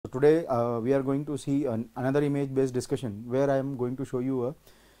today we are going to see another image based discussion where I am going to show you a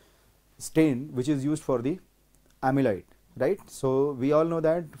stain which is used for the amyloid, right? So we all know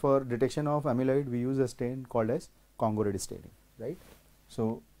that for detection of amyloid we use a stain called as Congo red staining, right?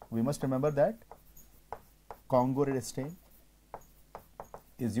 So we must remember that Congo red stain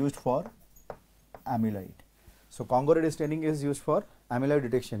is used for amyloid. So Congo red staining is used for amyloid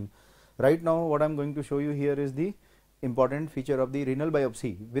detection. Right now what I am going to show you here is the important feature of the renal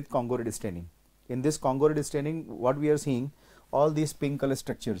biopsy with Congo red staining. In this Congo red staining, what we are seeing, all these pink color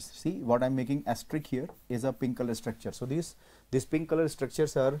structures. See what I am making asterisk here is a pink color structure. So these pink color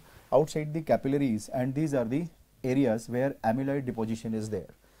structures are outside the capillaries, and these are the areas where amyloid deposition is there.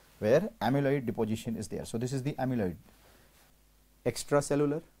 So this is the amyloid,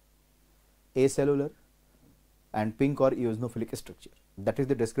 extracellular, acellular, and pink or eosinophilic structure. That is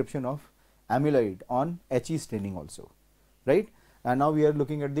the description of amyloid on HE staining also, right? And now we are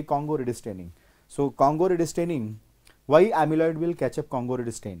looking at the Congo red staining. So Congo red staining, why amyloid will catch up Congo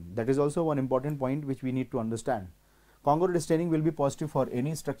red stain? That is also one important point which we need to understand. Congo red staining will be positive for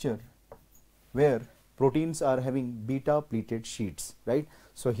any structure where proteins are having beta pleated sheets, right?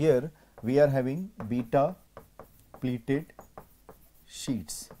 So here we are having beta pleated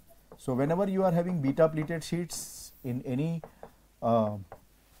sheets. So whenever you are having beta pleated sheets in any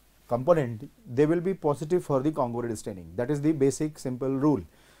component, they will be positive for the Congo red staining. That is the basic simple rule,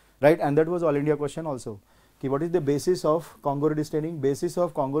 right? And that was all India question also. Okay, what is the basis of Congo red staining? Basis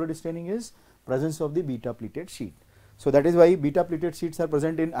of Congo red staining is presence of the beta pleated sheet. So that is why beta pleated sheets are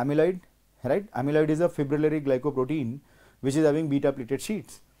present in amyloid, right? Amyloid is a fibrillary glycoprotein which is having beta pleated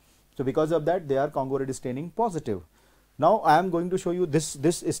sheets. So because of that they are Congo red staining positive. Now I am going to show you this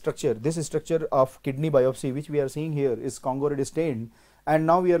structure of kidney biopsy which we are seeing here is Congo red stained, and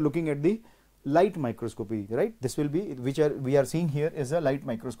now we are looking at the light microscopy, right? This will be we are seeing here is a light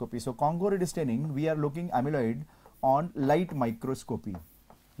microscopy. So Congo red staining, we are looking amyloid on light microscopy,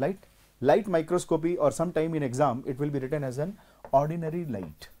 light microscopy, or sometime in exam it will be written as an ordinary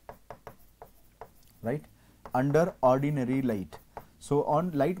light, right? Under ordinary light. So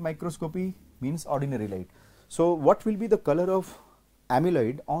on light microscopy means ordinary light. So what will be the color of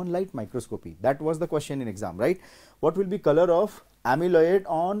amyloid on light microscopy? That was the question in exam, right? What will be color of amyloid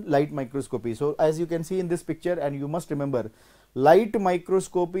on light microscopy? So as you can see in this picture, and you must remember, light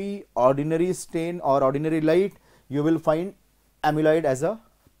microscopy, ordinary stain or ordinary light, you will find amyloid as a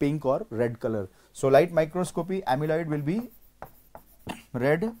pink or red color. So light microscopy, amyloid will be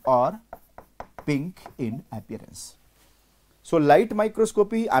red or pink in appearance. So light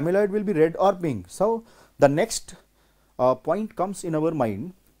microscopy, amyloid will be red or pink. So the next point comes in our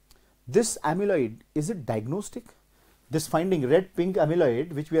mind, this amyloid, is it diagnostic? This finding red pink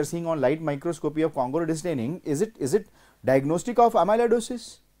amyloid which we are seeing on light microscopy of Congo red staining, is it diagnostic of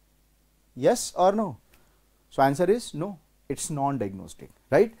amyloidosis? Yes or no? So answer is no, it's non-diagnostic,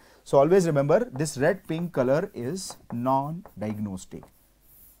 right? So always remember this red pink color is non-diagnostic.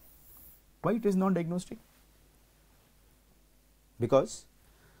 Why it is non-diagnostic? Because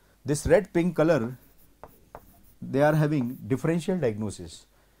this red pink color, they are having differential diagnosis.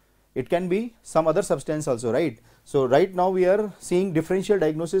 It can be some other substance also, right? So right now we are seeing differential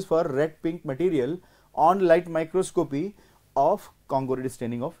diagnosis for red pink material on light microscopy of Congo red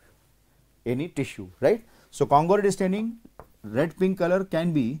staining of any tissue, right? So Congo red staining, red pink color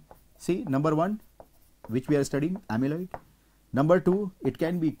can be, see, number one which we are studying, amyloid. Number two, it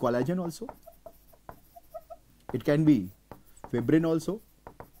can be collagen also, it can be fibrin also,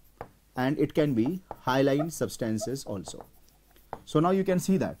 and it can be hyaline substances also. So now you can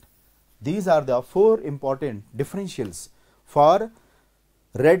see that these are the four important differentials for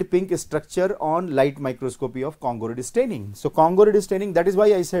red pink structure on light microscopy of Congo red staining. So Congo red staining, that is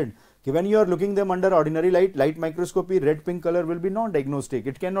why I said when you are looking them under ordinary light microscopy, red pink color will be non-diagnostic.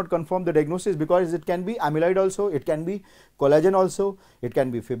 It cannot confirm the diagnosis because it can be amyloid also, it can be collagen also, it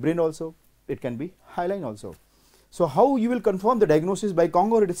can be fibrin also, it can be hyaline also. So how you will confirm the diagnosis by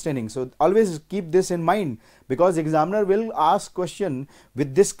Congo red staining? So always keep this in mind, because examiner will ask question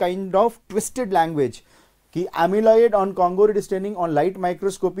with this kind of twisted language. Ki amyloid on Congo red staining on light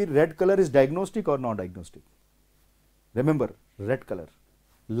microscopy, red color is diagnostic or non-diagnostic? Remember, red color,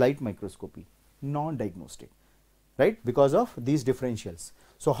 light microscopy, non-diagnostic, right? Because of these differentials.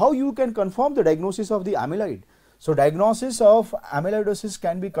 So how you can confirm the diagnosis of the amyloid? So diagnosis of amyloidosis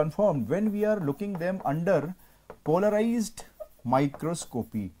can be confirmed when we are looking them under polarized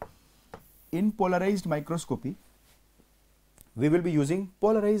microscopy. In polarized microscopy, we will be using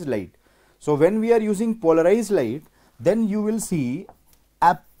polarized light. So when we are using polarized light, then you will see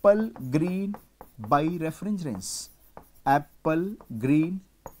apple green birefringence, apple green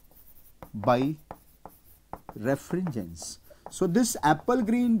birefringence. So this apple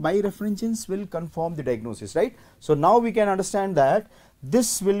green birefringence will confirm the diagnosis, right? So now we can understand that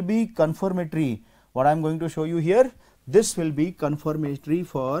this will be confirmatory. What I am going to show you here, this will be confirmatory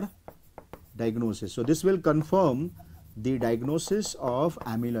for diagnosis. So this will confirm the diagnosis of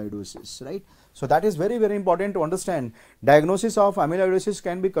amyloidosis, right? So that is very, very important to understand. Diagnosis of amyloidosis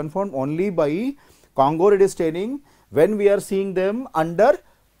can be confirmed only by Congo staining when we are seeing them under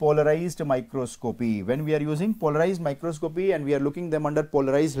polarized microscopy. When we are using polarized microscopy and we are looking them under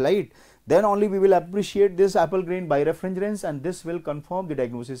polarized light, then only we will appreciate this apple green birefringence, and this will confirm the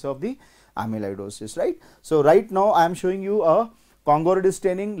diagnosis of the amyloidosis, right? So right now I am showing you a Congo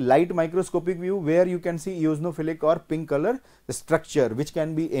staining light microscopic view where you can see eosinophilic or pink color structure, which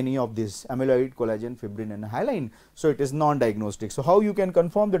can be any of this amyloid, collagen, fibrin and hyaline. So it is non-diagnostic. So how you can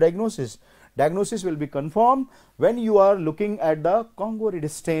confirm the diagnosis? Diagnosis will be confirmed when you are looking at the Congo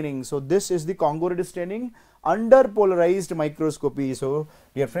staining. So this is the Congo staining under polarized microscopy. So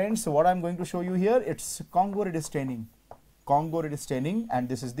dear friends, what I am going to show you here, it's Congo staining, and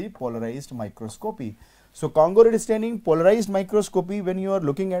this is the polarized microscopy. So Congo staining, polarized microscopy, when you are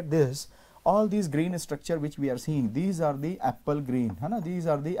looking at this, all these green structure which we are seeing, these are the apple green, these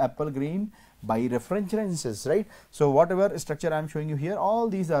are the apple green birefringences, right? So whatever structure I am showing you here, all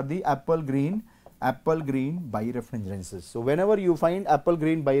these are the apple green birefringences. So whenever you find apple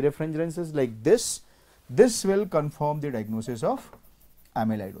green birefringences like this, this will confirm the diagnosis of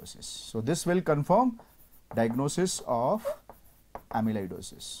amyloidosis. So this will confirm diagnosis of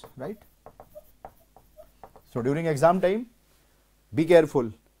amyloidosis, right? So during exam time, be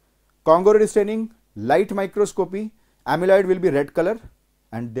careful. Congo staining, light microscopy, amyloid will be red color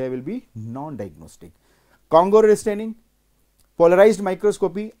and they will be non-diagnostic. Congo staining, polarized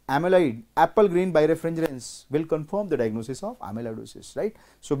microscopy, amyloid, apple green birefringence will confirm the diagnosis of amyloidosis, right?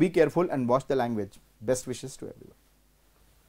 So be careful and watch the language. Best wishes to everyone.